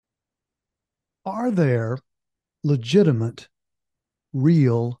Are there legitimate,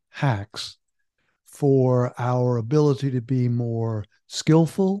 real hacks for our ability to be more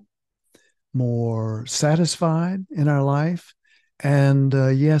skillful, more satisfied in our life, and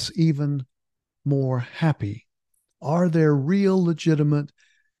yes, even more happy? Are there real, legitimate,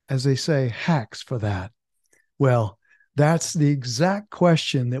 as they say, hacks for that? Well, that's the exact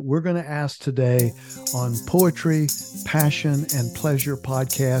question that we're going to ask today on Poetry, Passion, and Pleasure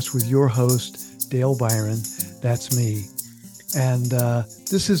podcast with your host, Dale Byron. That's me. And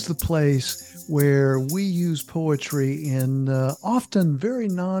this is the place where we use poetry in often very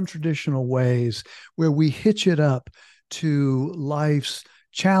non traditional ways, where we hitch it up to life's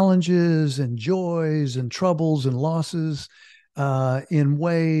challenges and joys and troubles and losses in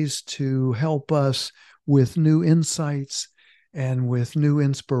ways to help us with new insights and with new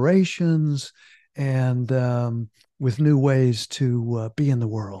inspirations and with new ways to be in the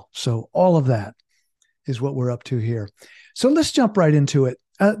world. So, all of that is what we're up to here. So let's jump right into it.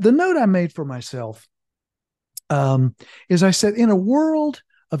 The note I made for myself is I said, in a world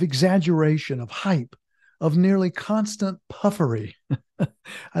of exaggeration, of hype, of nearly constant puffery,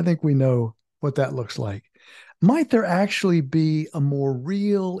 I think we know what that looks like. Might there actually be a more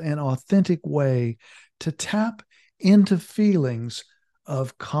real and authentic way to tap into feelings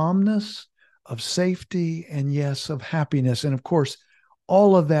of calmness, of safety, and yes, of happiness? And of course,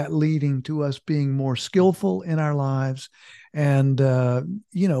 all of that leading to us being more skillful in our lives and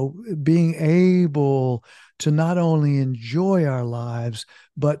being able to not only enjoy our lives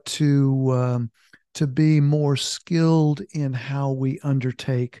but to be more skilled in how we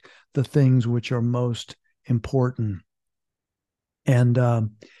undertake the things which are most important. And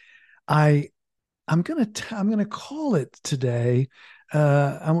I I'm gonna call it today.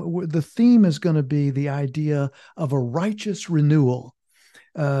 The theme is going to be the idea of a righteous renewal.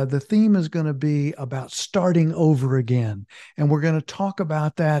 The theme is going to be about starting over again. And we're going to talk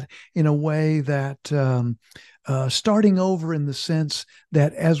about that in a way that starting over in the sense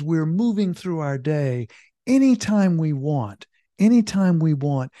that as we're moving through our day, anytime we want, anytime we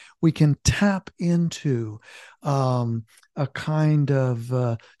want, we can tap into a kind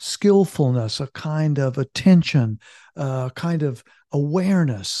of skillfulness, a kind of attention, a kind of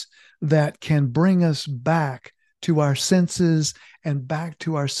awareness that can bring us back to our senses and back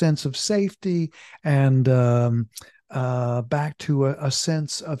to our sense of safety and back to a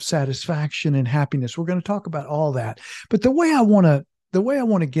sense of satisfaction and happiness. We're going to talk about all that, but the way I want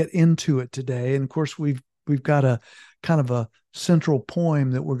to get into it today, and of course we've got a kind of a central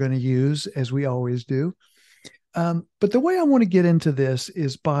poem that we're going to use as we always do. But the way I want to get into this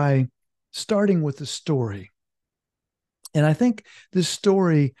is by starting with the story, and I think this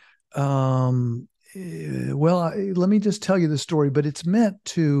story let me just tell you the story, but it's meant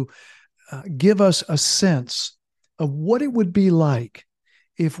to give us a sense of what it would be like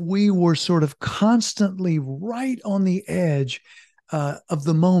if we were sort of constantly right on the edge of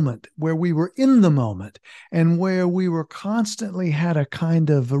the moment, where we were in the moment and where we were constantly had a kind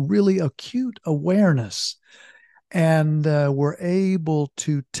of a really acute awareness and were able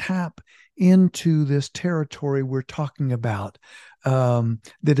to tap into this territory we're talking about,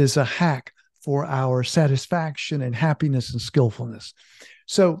 that is a hack for our satisfaction and happiness and skillfulness.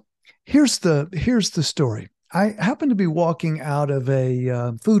 So here's the story. I happened to be walking out of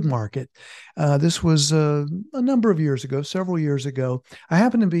a food market. This was a number of years ago, several years ago. I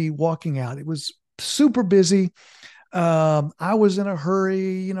happened to be walking out. It was super busy. I was in a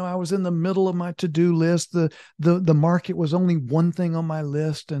hurry. I was in the middle of my to-do list. The market was only one thing on my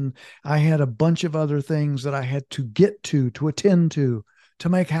list, and I had a bunch of other things that I had to get to attend to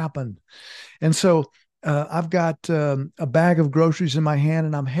make happen. And so I've got a bag of groceries in my hand,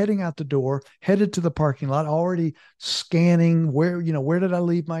 and I'm heading out the door, headed to the parking lot, already scanning where did I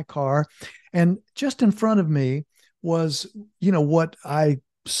leave my car? And just in front of me was, what I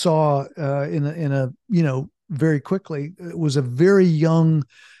saw in a very quickly, it was a very young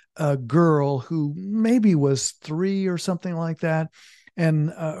girl who maybe was 3 or something like that,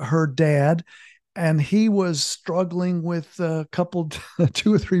 and her dad. And he was struggling with a couple,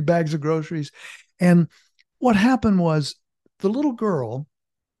 2 or 3 bags of groceries. And what happened was the little girl,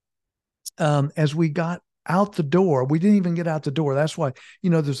 as we got out the door, we didn't even get out the door. That's why,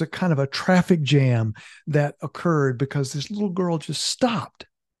 there's a kind of a traffic jam that occurred because this little girl just stopped.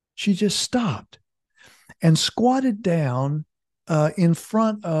 She just stopped and squatted down in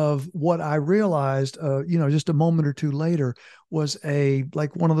front of what I realized, just a moment or two later, was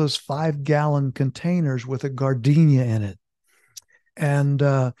like one of those 5-gallon containers with a gardenia in it.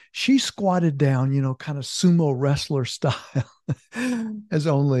 And she squatted down, kind of sumo wrestler style, as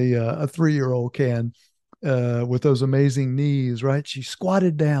only a 3-year-old can, with those amazing knees, right? She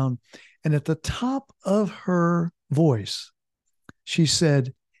squatted down, and at the top of her voice, she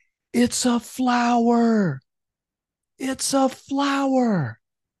said, "It's a flower. It's a flower."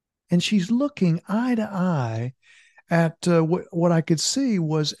 And she's looking eye to eye at what I could see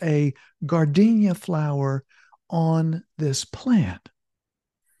was a gardenia flower on this plant.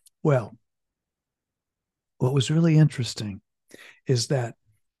 Well, what was really interesting is that,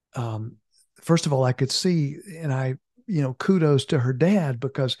 um, first of all, I could see, and kudos to her dad,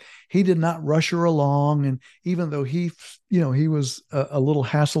 because he did not rush her along. And even though he was a little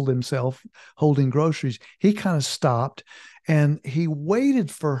hassled himself holding groceries, he kind of stopped and he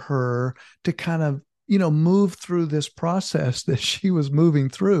waited for her to kind of, move through this process that she was moving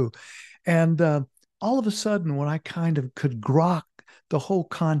through. And all of a sudden, when I kind of could grok the whole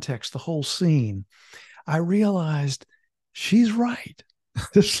context, the whole scene, I realized she's right.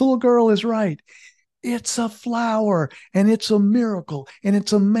 This little girl is right. It's a flower and it's a miracle and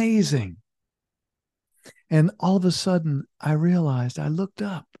it's amazing. And all of a sudden, I realized, I looked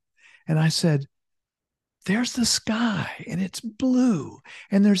up and I said, there's the sky and it's blue.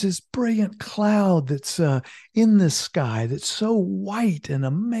 And there's this brilliant cloud that's in the sky that's so white and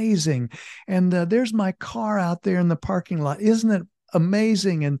amazing. And there's my car out there in the parking lot. Isn't it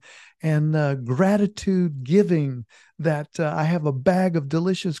amazing and gratitude giving that I have a bag of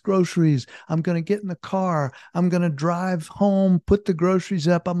delicious groceries? I'm going to get in the car. I'm going to drive home, put the groceries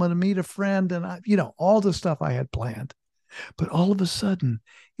up. I'm going to meet a friend, and all the stuff I had planned. But all of a sudden,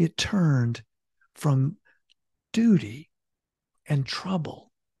 it turned from duty and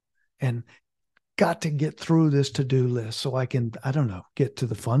trouble and got to get through this to-do list so I can, I don't know, get to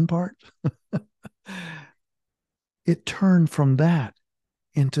the fun part. It turned from that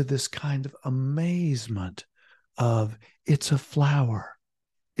into this kind of amazement of, it's a flower,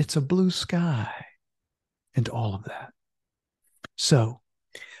 it's a blue sky, and all of that. So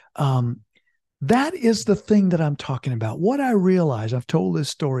that is the thing that I'm talking about. What I realize, I've told this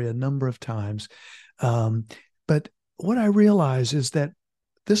story a number of times, but what I realize is that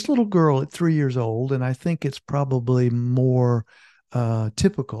this little girl at 3 years old, and I think it's probably more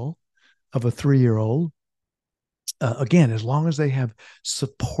typical of a 3-year-old, again, as long as they have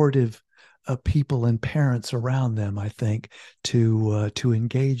supportive people and parents around them, I think, to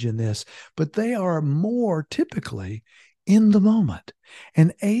engage in this. But they are more typically in the moment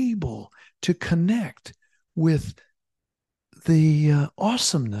and able to connect with the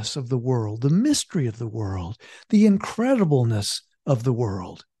awesomeness of the world, the mystery of the world, the incredibleness of the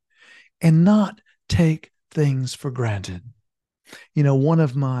world, and not take things for granted. One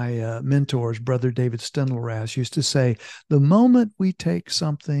of my mentors, Brother David Stendelras, used to say, the moment we take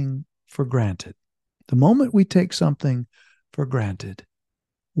something for granted, the moment we take something for granted,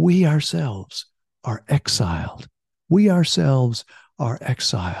 we ourselves are exiled. We ourselves are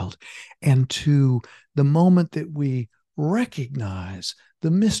exiled. And to the moment that we recognize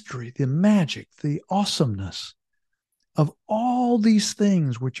the mystery, the magic, the awesomeness of all these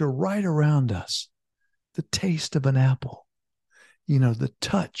things which are right around us, the taste of an apple, the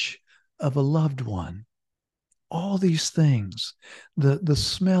touch of a loved one, all these things, the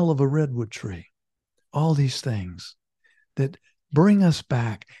smell of a redwood tree, all these things that bring us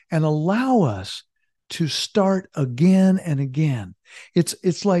back and allow us to start again and again.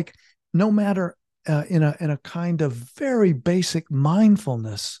 It's like, no matter in a kind of very basic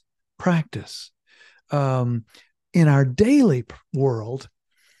mindfulness practice, in our daily world,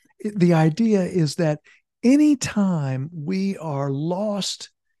 the idea is that anytime we are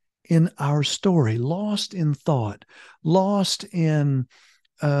lost in our story, lost in thought, lost in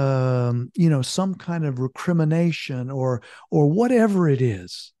some kind of recrimination or whatever it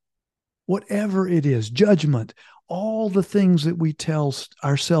is, judgment, all the things that we tell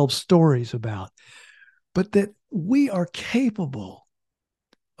ourselves stories about, but that we are capable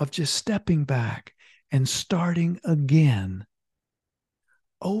of just stepping back and starting again,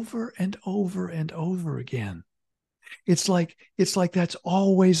 over and over and over again. It's like that's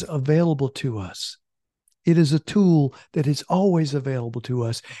always available to us. It is a tool that is always available to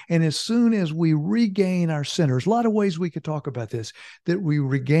us. And as soon as we regain our center, there's a lot of ways we could talk about this, that we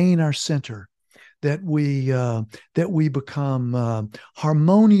regain our center, that we become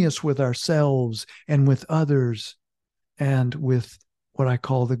harmonious with ourselves and with others and with what I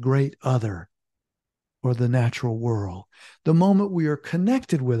call the great other, or the natural world. The moment we are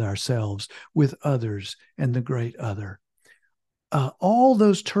connected with ourselves, with others, and the great other. All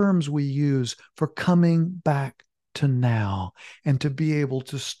those terms we use for coming back to now and to be able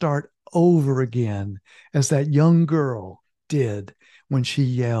to start over again as that young girl did when she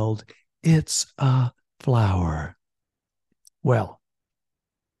yelled, "It's a flower." Well,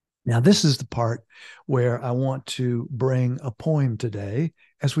 now this is the part where I want to bring a poem today,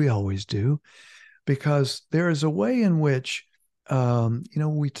 as we always do, because there is a way in which,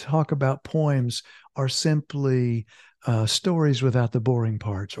 we talk about poems are simply stories without the boring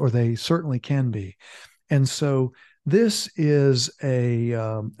parts, or they certainly can be. And so this is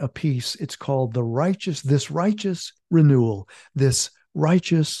a piece. It's called This Righteous Renewal, This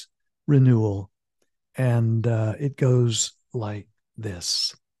Righteous Renewal. And it goes like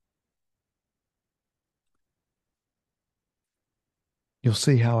this. You'll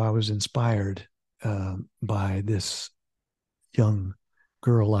see how I was inspired by this young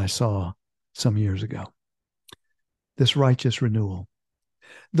girl I saw some years ago. This righteous renewal.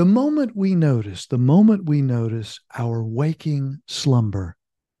 The moment we notice our waking slumber,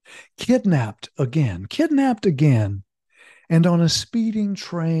 kidnapped again, and on a speeding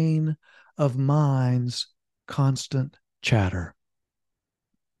train of mind's constant chatter.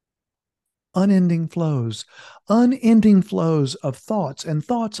 Unending flows of thoughts and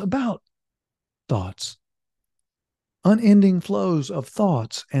thoughts about thoughts. Unending flows of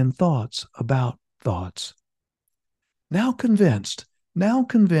thoughts and thoughts about thoughts. Now convinced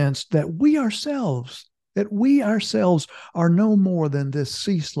that we ourselves are no more than this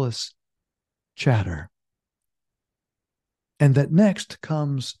ceaseless chatter. And that next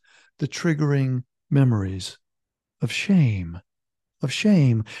comes the triggering memories of shame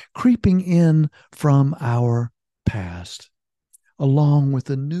creeping in from our past, along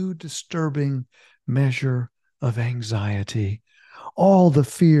with a new disturbing measure of anxiety, all the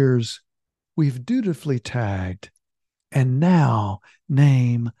fears we've dutifully tagged and now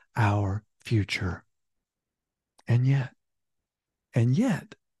name our future. And yet,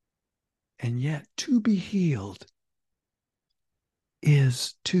 to be healed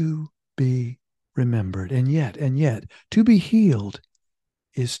is to be remembered. And yet, to be healed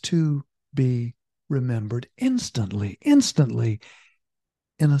is to be remembered instantly, in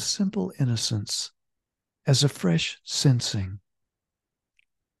a simple innocence, as a fresh sensing.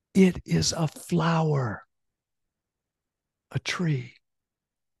 It is a flower, a tree,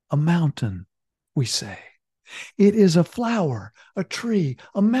 a mountain, we say. It is a flower, a tree,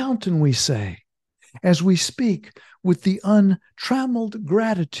 a mountain, we say, as we speak with the untrammeled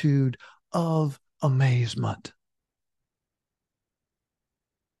gratitude of amazement.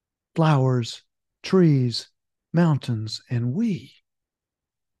 Flowers, trees, mountains, and we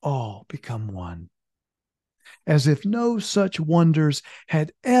all become one, as if no such wonders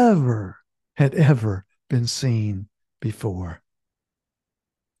had ever been seen before.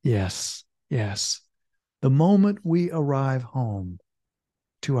 Yes, the moment we arrive home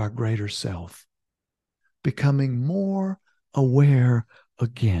to our greater self, becoming more aware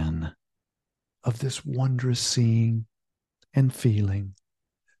again of this wondrous seeing and feeling,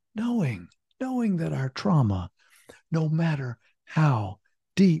 knowing that our trauma, no matter how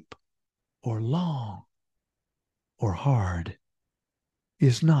deep or long or hard,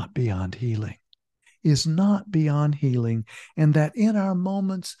 is not beyond healing, and that in our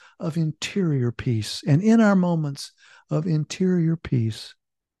moments of interior peace,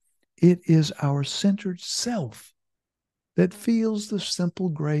 it is our centered self that feels the simple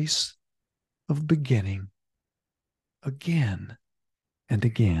grace of beginning again and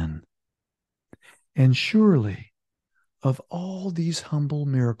again. And surely of all these humble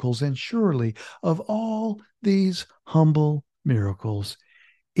miracles, it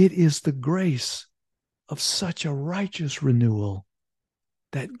is the grace of such a righteous renewal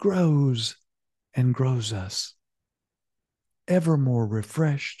that grows and grows us, ever more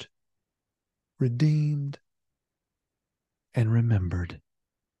refreshed, redeemed, and remembered.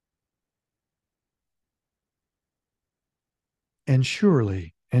 And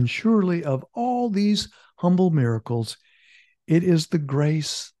surely of all these humble miracles, it is the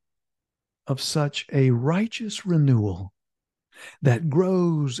grace of such a righteous renewal that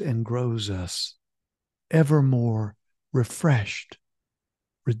grows and grows us, ever more refreshed,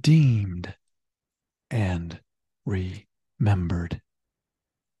 redeemed, and remembered.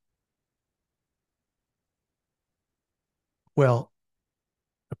 Well,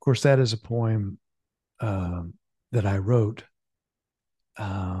 of course, that is a poem that I wrote.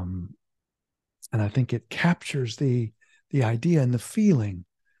 And I think it captures the idea and the feeling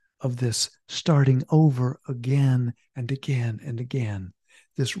of this starting over again and again and again,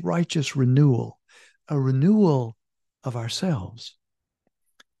 this righteous renewal, a renewal of ourselves,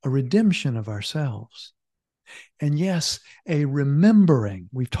 a redemption of ourselves, And yes, a remembering.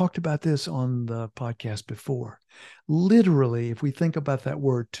 We've talked about this on the podcast before. Literally, if we think about that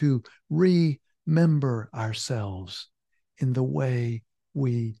word, to remember ourselves in the way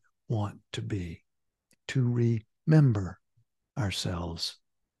we want to be, to remember ourselves.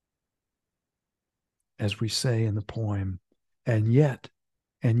 As we say in the poem, and yet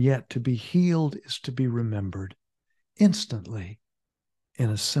to be healed is to be remembered instantly in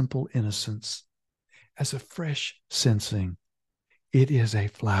a simple innocence, as a fresh sensing. It is a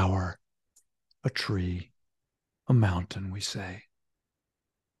flower, a tree, a mountain, we say.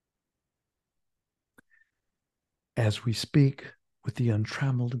 As we speak with the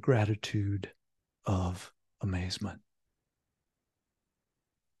untrammeled gratitude of amazement.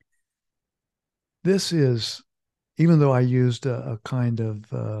 This is, even though I used a kind of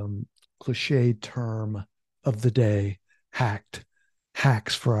cliched term of the day,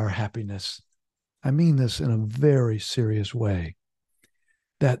 hacks for our happiness, I mean this in a very serious way,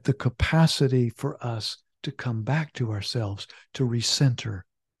 that the capacity for us to come back to ourselves, to recenter,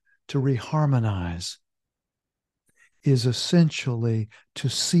 to reharmonize, is essentially to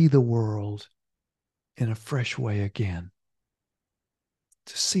see the world in a fresh way again.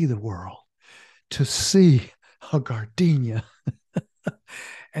 To see the world, to see a gardenia,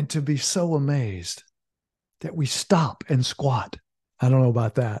 and to be so amazed that we stop and squat. I don't know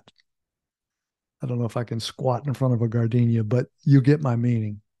about that. I don't know if I can squat in front of a gardenia, but you get my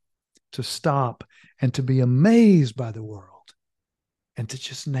meaning. To stop and to be amazed by the world and to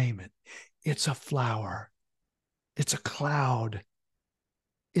just name it. It's a flower. It's a cloud.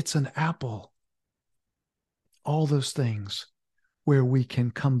 It's an apple. All those things where we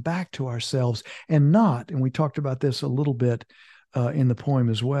can come back to ourselves and we talked about this a little bit in the poem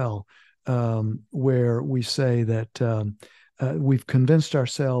as well, where we say that we've convinced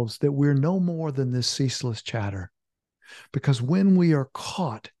ourselves that we're no more than this ceaseless chatter. Because when we are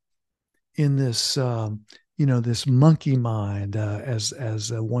caught in this, this monkey mind,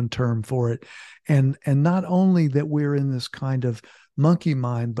 as one term for it, and not only that we're in this kind of monkey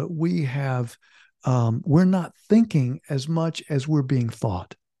mind, but we have, we're not thinking as much as we're being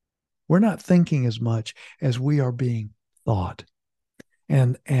thought. We're not thinking as much as we are being thought.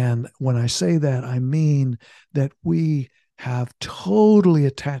 And when I say that, I mean that we have totally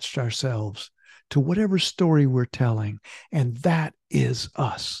attached ourselves to whatever story we're telling. And that is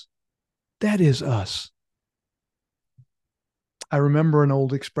us. That is us. I remember an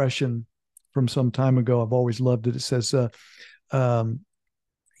old expression from some time ago. I've always loved it. It says, don't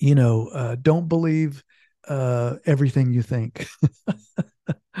believe everything you think.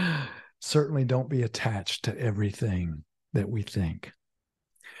 Certainly don't be attached to everything that we think.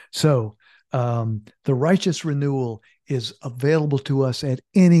 So the righteous renewal is available to us at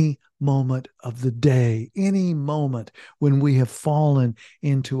any moment of the day, any moment when we have fallen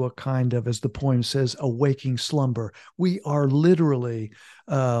into a kind of, as the poem says, a waking slumber. We are literally,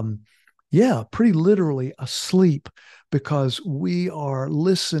 pretty literally asleep because we are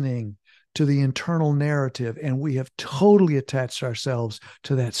listening to the internal narrative and we have totally attached ourselves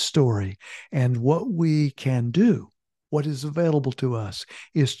to that story. And what we can do, what is available to us,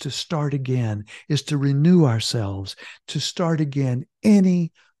 is to start again, is to renew ourselves, to start again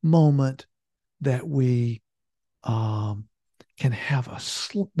any moment that we can have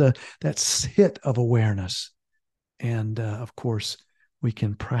that hit of awareness. And of course, we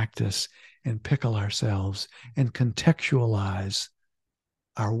can practice and pickle ourselves and contextualize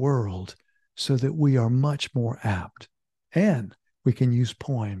our world so that we are much more apt. And we can use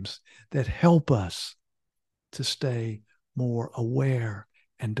poems that help us to stay more aware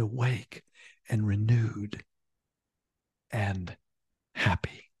and awake and renewed and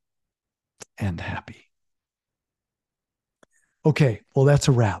happy. Okay, well, that's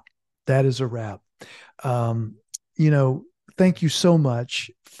a wrap. That is a wrap. Thank you so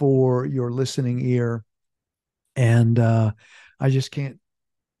much for your listening ear. And I just can't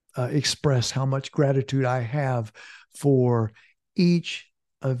express how much gratitude I have for each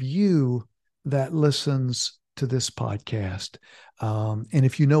of you that listens to this podcast. And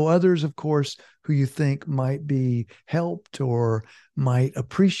if you know others, of course, who you think might be helped or might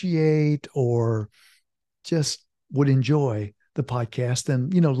appreciate or just would enjoy the podcast, then,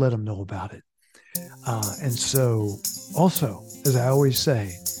 let them know about it. And so also, as I always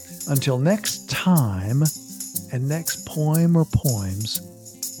say, until next time and next poem or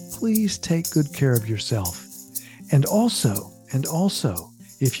poems, please take good care of yourself. And also,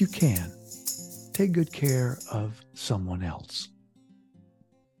 if you can, take good care of someone else.